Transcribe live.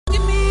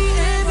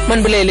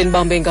Manibulele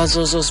nibambe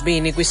ngazo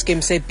zozibini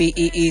kwiSkim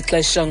se-BEE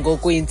ixesha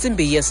ngoku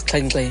yintsimbi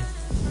yesixhenxe.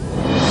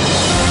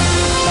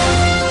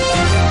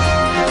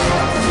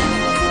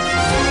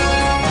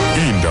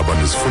 Iindaba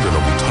nezifundela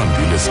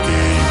kuThandile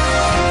Skeyi.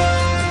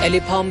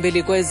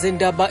 Eliphambili kwezi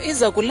ndaba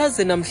iza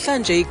kulazi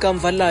namhlanje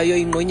ikamva layo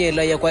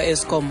ingqonyela yakwa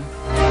Eskom.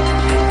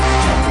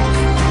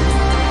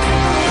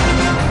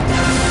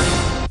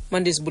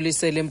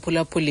 Mandisibulisele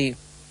mphulaphuli.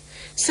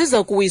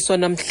 Siza kuwiswa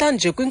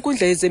namhlanje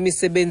kwinkundla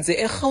yezemisebenzi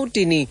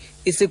eRhawutini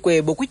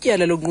isigwebo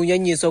kutyala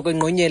lonqunyanyiswa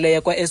kwengqonyela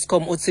yakwa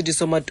Eskom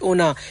uTshediso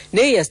Matona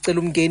neye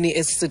yasicel'umngeni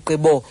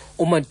isigqibo.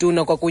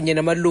 Matona kwakunye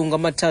namalungu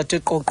amathathu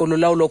eqoqo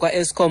lolawulo kwa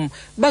Eskom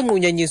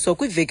banqunyanyiswa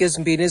kwiiveki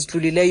ezimbini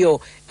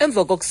ezidlulileyo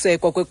emva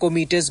kokusekwa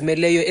kwekomiti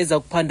ezimeleyo eza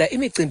kuphanda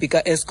imicimbi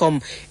ka-Eskom.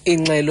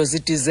 Ingxelo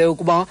zidize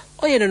ukuba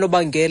oyena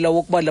nobangela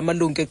wokuba la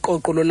malungu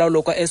eqoqo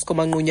lolawulo kwa Eskom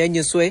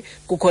anqunyanyiswe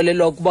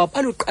kukholelwa ukuba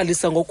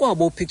baluqalisa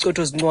ngokwabo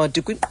uphicotho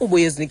zincwadi kwinkqubo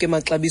yezinike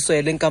maxabiso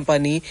yale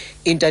nkampani.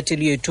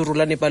 Intatheli yethu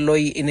Rulane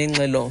Baloyi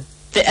inengxelo.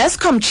 The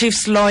Eskom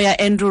chief's lawyer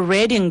Andrew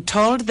Redding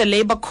told the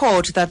Labour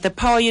Court that the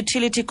power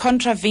utility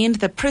contravened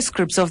the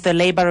prescripts of the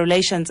Labour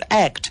Relations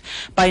Act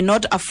by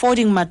not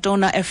affording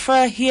Matona a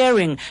fair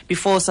hearing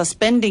before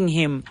suspending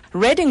him.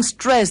 Redding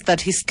stressed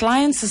that his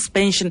client's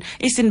suspension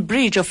is in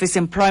breach of his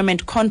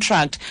employment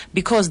contract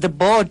because the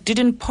board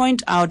didn't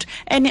point out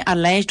any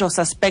alleged or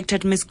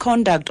suspected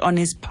misconduct on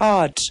his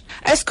part.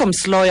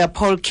 Eskom's lawyer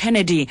Paul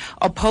Kennedy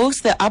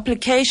opposed the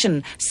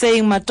application,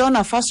 saying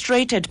Matona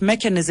frustrated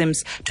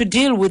mechanisms to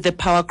deal with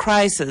the power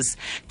crisis.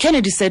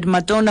 Kennedy said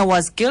Matona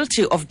was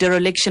guilty of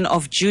dereliction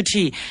of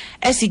duty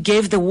as he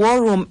gave the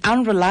war room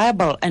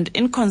unreliable and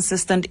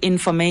inconsistent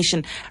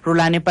information.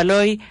 Rulane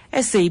Baloyi,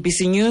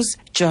 SABC News,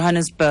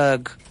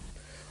 Johannesburg.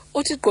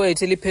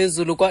 Uthixo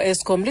liphezulu kwa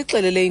Eskom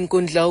lixelele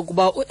inkundla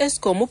ukuba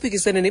uEskom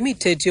uphikisene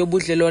nemithetho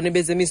yobudlelwane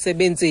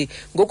bezemisebenzi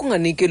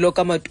ngokunganiki lo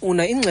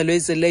kaMatona ingxelo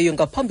ezeleyo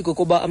ngaphambi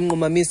kokuba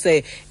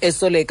amnqumamise,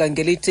 esoleka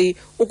ngelithi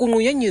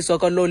ukunqunyanyiswa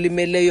kwalo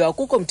limeleyo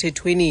akukho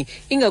mthethweni,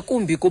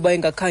 ingakumbi kuba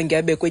engakhange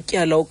abekwe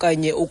tyala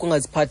okanye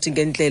ukungaziphathi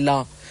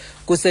ngendlela.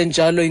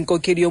 Kusenjalo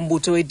inkokheli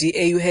yombutho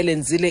we-DA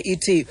uHelen Zille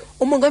ithi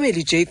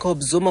umongameli Jacob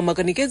Zuma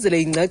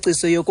makanikezele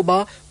ingcaciso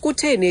yokuba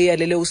kutheni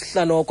eyalele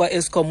usihlalo wakwa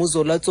Eskom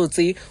uZola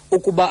Tsotsi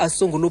ukuba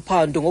asungule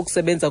uphando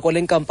ngokusebenza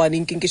kwale nkampani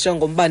inkinkisha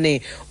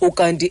ngombane,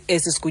 ukanti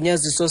esi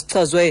sigunyaziso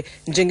sichazwe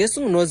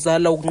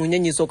njengesingunozala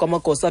ukunqunyanyiswa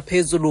kwamagosa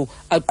aphezulu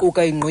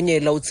aquka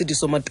ingqonyela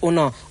uTshediso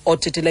Matona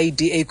othethela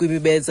i-DA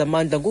kwimibeza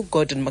amandla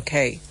nguGordon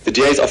McKay. The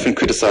DA is often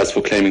criticized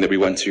for claiming that we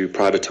want to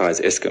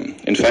privatize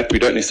Eskom. In fact, we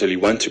don't necessarily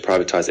want to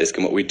privatize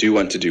Eskom. What we do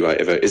want to do,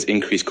 however, is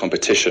increase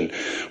competition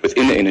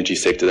within the energy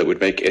sector that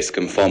would make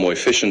Eskom far more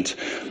efficient,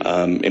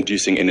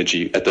 inducing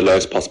energy at the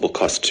lowest possible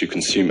cost to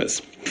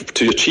consumers.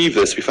 To achieve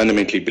this, we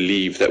fundamentally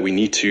believe that we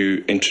need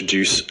to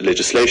introduce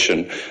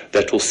legislation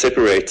that will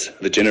separate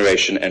the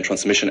generation and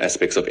transmission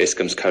aspects of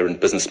Eskom's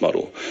current business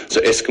model. So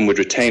Eskom would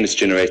retain its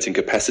generating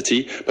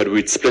capacity, but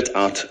we'd split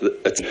out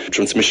its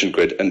transmission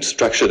grid and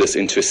structure this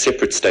into a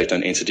separate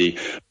state-owned entity.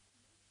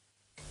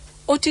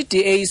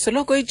 OTDA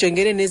isoloko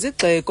ijongene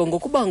nezigxeko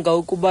ngokubanga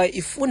ukuba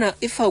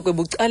ifakwe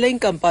bucala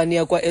inkampani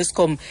yakwa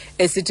Eskom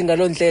esithi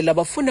ngaloo ndlela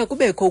bafuna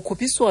kubekho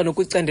ukhuphiswano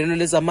kwicandelo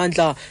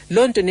lezamandla,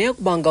 loo nto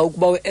neyakubanga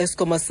ukuba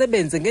uEskom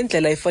asebenze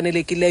ngendlela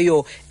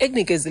efanelekileyo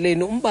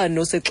ekunikezeleni umbane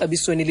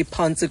osexabisweni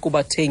liphantsi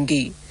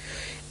kubathengi.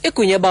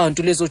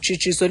 Igunyabantu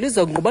lezotshutshiso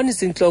liza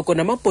kungqubanis'iintloko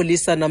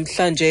namapolisa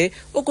namhlanje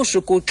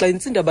ukushukuxa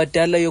intsinda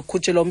badala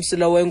khutshelwa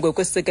umsila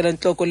wengwe sekela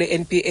ntloko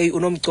le-NPA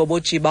unomgcobo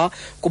jiba.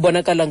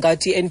 Kubonakala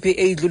ngathi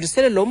i-NPA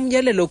idlulisele lo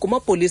myalelo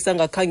kumapolisa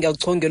angakhange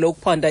achongele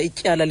ukuphanda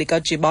ityala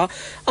likajiba.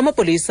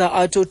 Amapolisa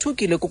athi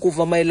othukile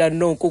kukuva mayelana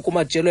noku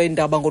kumajelo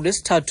endaba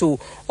ngolwesithathu.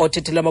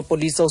 Othethela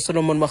amapolisa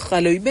uSolomon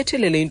Magale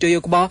uyibethelele into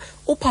yokuba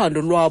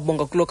uphando lwabo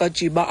ngakulo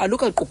kajiba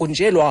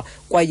alukaqukunjelwa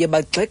kwaye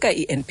bagxeka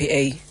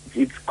i-NPA.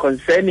 It's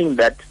concerning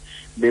that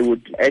they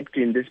would act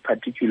in this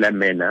particular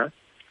manner,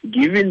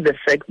 given the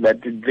fact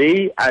that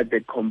they are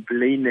the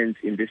complainants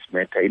in this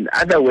matter. In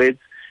other words,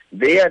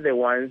 they are the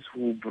ones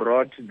who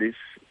brought this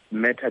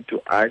matter to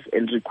us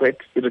and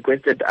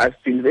requested us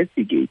to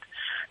investigate.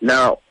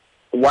 Now,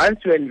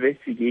 once you're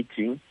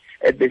investigating,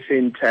 at the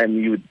same time,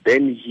 you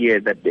then hear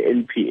that the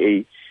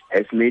NPA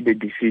has made a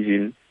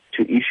decision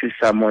to issue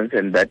summons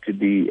and that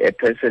a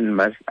person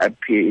must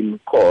appear in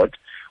court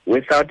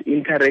without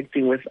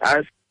interacting with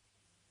us.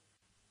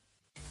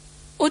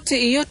 Uthi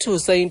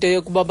iyothusa into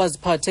yokuba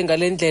baziphathe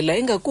ngale ndlela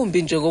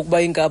ingakumbi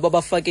njengokuba ingaba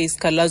bafake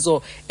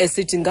isikhalazo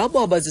esithi ngabo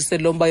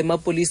abaziselomba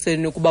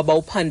emapoliseni ukuba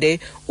bawuphande.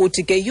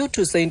 Uthi ke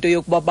iyothusa into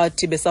yokuba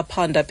bathi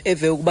besaphanda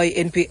eve ukuba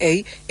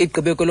i-NPA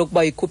igqibe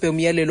kwelokuba ikhuphe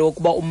umyalelo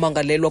wokuba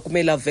ummangalelwa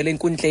kumele avele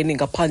enkundleni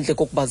ngaphandle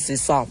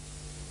kokubazisa.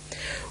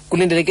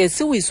 Kulindeleke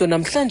siwiswe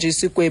namhlanje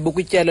isigwebo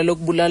kwityala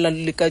lokubulala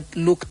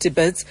lika-Luke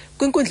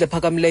kwinkundla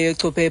ephakamileyo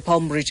echophe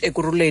ePalm Ridge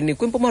ekuruleni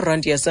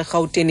kwimpumarandi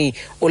yaseRhawutini.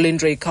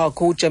 Olindre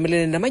Khakho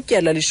ujamelene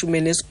namatyala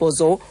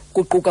 18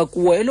 kuquka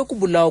kuwo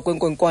elokubulawa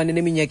kwenkwenkwane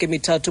neminyaka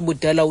emithathu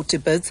budala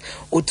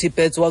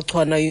uTshediso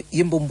wachwana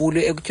yimbumbulu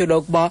ekutyholwa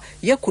ukuba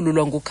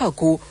yakhululwa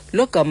ngukhakhu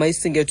logama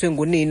isingethwe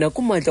ngunina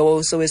kummandla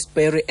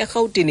waseWestbury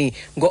eRhawutini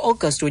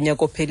ngo-Agasti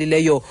wonyaka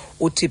ophelileyo.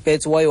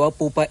 uTshediso waye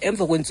wabhubha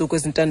emva kweentsuku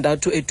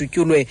ezintandathu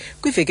edutyulwe.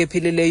 Kwiveki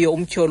ephelileyo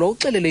umtyholwa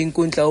uxelele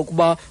inkundla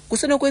ukuba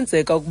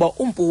kusenokwenzeka ukuba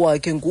umpu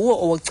wakhe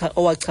nguwo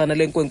owachana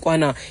le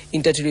nkwenkwana.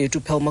 Intatheli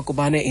yethu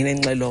Makubane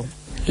inengxelo.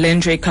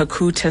 Lendre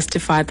Kaku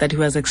testified that he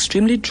was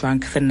extremely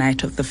drunk the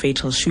night of the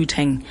fatal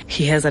shooting.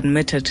 He has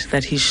admitted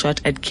that he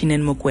shot at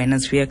Keenan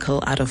Mokwena's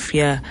vehicle out of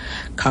fear.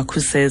 Kaku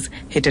says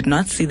he did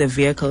not see the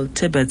vehicle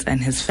Tshediso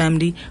and his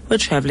family were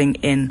traveling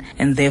in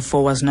and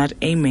therefore was not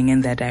aiming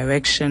in their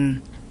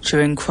direction.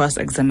 During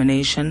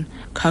cross-examination,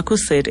 Kaku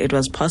said it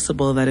was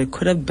possible that it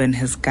could have been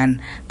his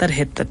gun that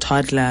hit the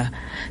toddler.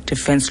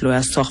 Defense lawyer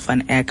Sog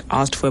van Eyck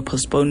asked for a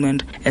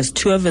postponement as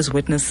two of his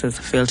witnesses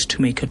failed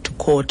to make it to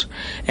court,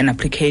 an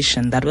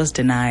application that was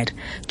denied.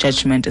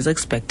 Judgment is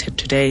expected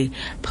today.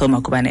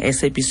 Makubane,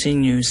 SABC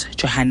News,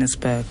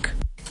 Johannesburg.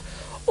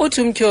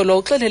 Uthi umtyholwa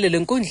uxelele le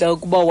nkundla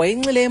ukuba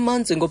wayinxile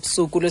emanzi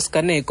ngobusuku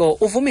lwesiganeko.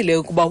 Uvumile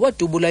ukuba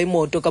wadubula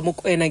imoto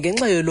kaMokwena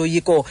ngenxa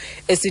yoloyiko,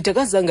 esithi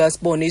akazange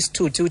asibone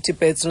isithuthi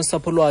uTshediso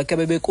nosapho lwakhe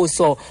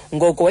abebekuso,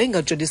 ngoko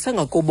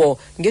wayengajolisanga kubo.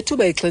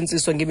 Ngethuba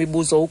exhentsiswa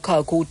ngemibuzo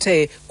ukhakhu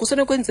uthe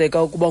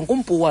kusenokwenzeka ukuba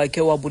ngumpu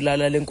wakhe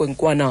wabulala le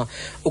nkwenkwana.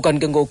 Ukanti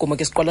ke ngoku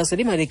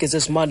makesiqwalasela imalike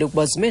zezimali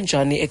ukuba zime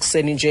njani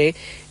ekuseni nje.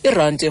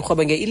 Irandi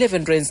erhwaba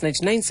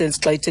nge-R11.99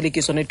 xa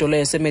ithelekiswa nedola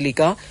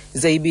yaseMelika,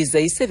 zeyibiza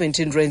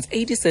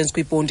i-R17.80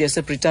 kwipondi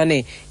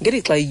yaseBritane,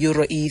 ngelixa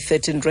i-euro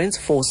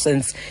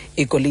iyi-R13.04.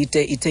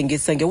 Igolide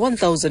ithengisa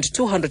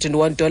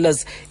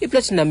nge-$1,201,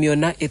 iplatinum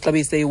yona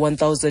ixabise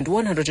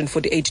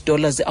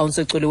i-$1,148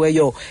 i-ounce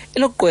ecoliweyo,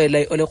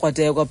 elokuqwela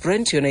olekrwada yakwa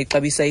Brent yona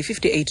ixabisa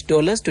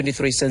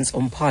i-$58.23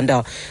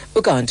 umphanda.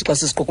 Ukanti xa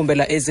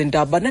sisiqukumbela ezi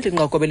ndaba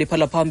nalinqaku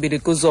beliphala phambili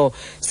kuzo,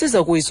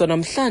 siza kuwiswa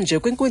namhlanje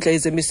kwinkundla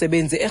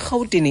yezemisebenzi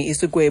eRhawutini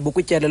isigwebo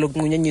kutyala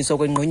lokunqunyanyiswa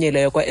kwengqonyela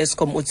yakwa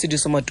Eskom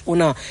uTshediso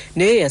Matona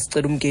neye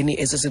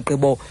yasicel'umngeni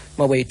esigqibo.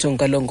 Mawethu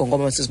ngalongo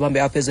ngoma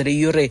sizibambe apha ezele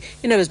iyure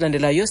inaba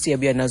ezilandelayo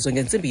siyabuya nazo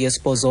ngentsimbi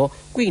yesibhozo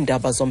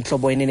kwiindaba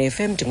zomhlobo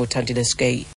NNFM. Ndinguthandile Skay.